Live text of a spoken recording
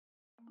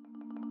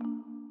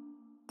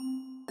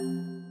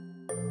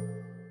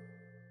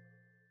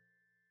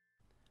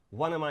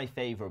One of my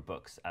favourite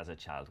books as a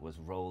child was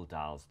Roald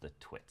Dahl's The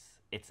Twits.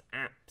 It's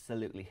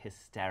absolutely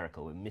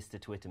hysterical with Mr.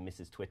 Twit and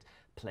Mrs. Twit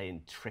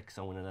playing tricks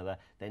on one another.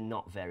 They're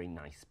not very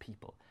nice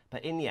people.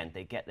 But in the end,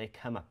 they get their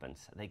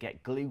comeuppance. They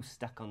get glue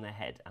stuck on their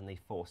head and they're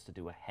forced to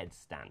do a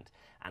headstand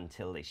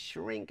until they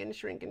shrink and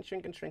shrink and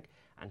shrink and shrink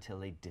until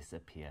they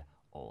disappear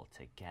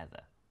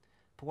altogether.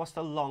 But what's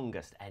the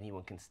longest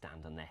anyone can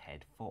stand on their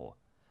head for?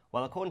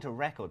 Well, according to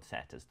record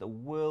setters, the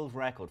world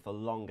record for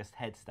longest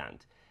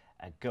headstand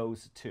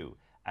goes to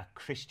a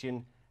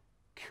Christian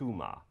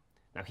Kumar.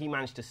 Now, he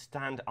managed to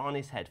stand on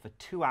his head for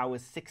 2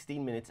 hours,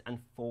 16 minutes and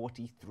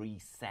 43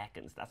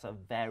 seconds. That's a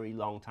very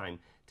long time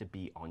to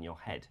be on your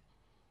head.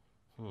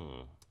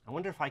 I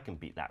wonder if I can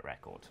beat that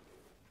record.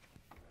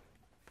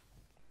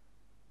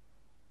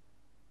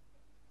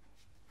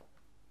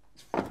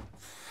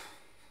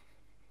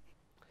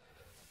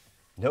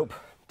 Nope,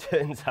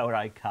 turns out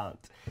I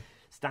can't.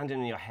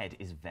 Standing on your head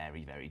is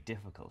very, very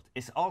difficult.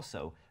 It's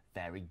also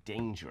very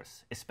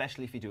dangerous,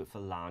 especially if you do it for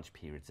large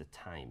periods of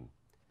time.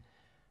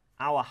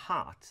 Our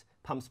heart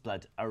pumps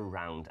blood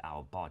around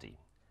our body,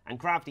 and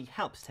gravity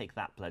helps take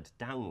that blood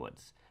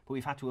downwards, but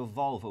we've had to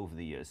evolve over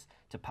the years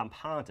to pump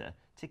harder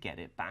to get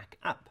it back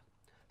up.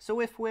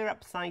 So if we're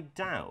upside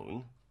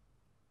down,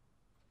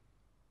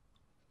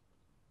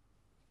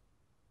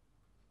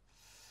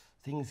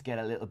 things get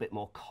a little bit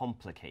more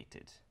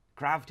complicated.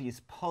 Gravity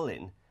is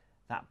pulling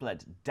that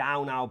blood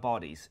down our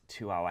bodies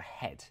to our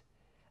head.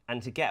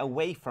 And to get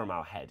away from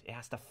our head, it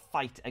has to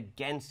fight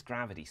against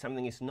gravity,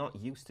 something it's not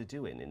used to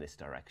doing in this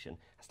direction.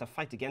 It has to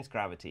fight against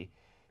gravity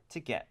to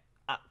get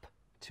up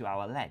to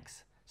our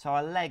legs. So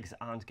our legs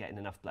aren't getting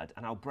enough blood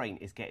and our brain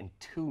is getting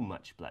too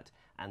much blood,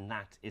 and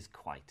that is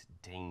quite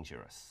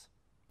dangerous.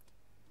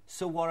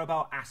 So what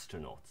about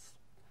astronauts?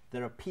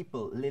 There are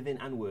people living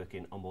and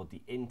working on board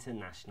the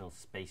International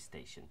Space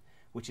Station,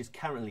 which is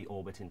currently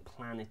orbiting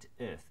planet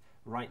Earth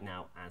right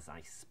now as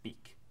I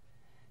speak.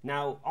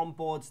 Now, on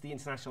board the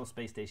International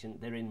Space Station,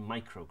 they're in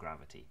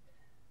microgravity.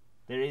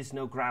 There is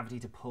no gravity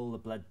to pull the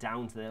blood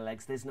down to their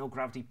legs. There's no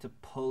gravity to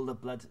pull the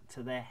blood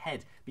to their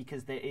head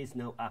because there is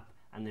no up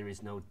and there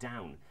is no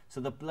down. So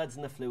the bloods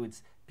and the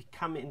fluids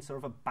become in sort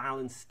of a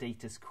balanced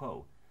status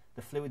quo.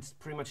 The fluids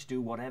pretty much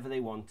do whatever they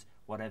want,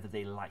 whatever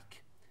they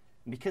like.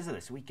 And because of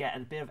this, we get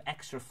a bit of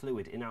extra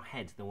fluid in our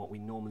head than what we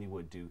normally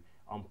would do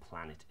on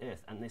planet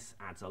Earth, and this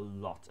adds a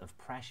lot of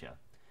pressure.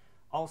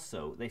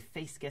 Also, their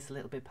face gets a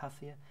little bit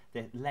puffier,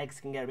 their legs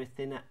can get a bit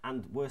thinner,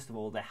 and worst of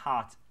all, their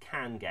heart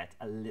can get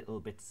a little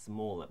bit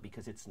smaller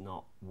because it's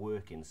not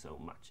working so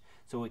much.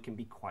 So it can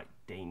be quite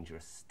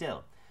dangerous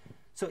still.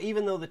 So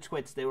even though the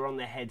Twits, they were on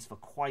their heads for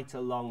quite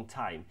a long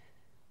time,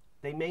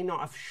 they may not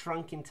have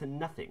shrunk into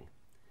nothing,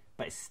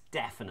 but it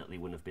definitely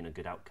wouldn't have been a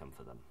good outcome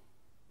for them.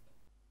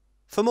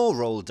 For more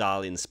Roald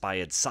Dahl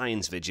inspired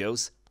science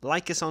videos,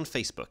 like us on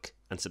Facebook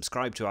and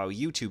subscribe to our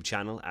YouTube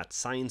channel at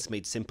Science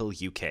Made Simple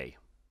UK.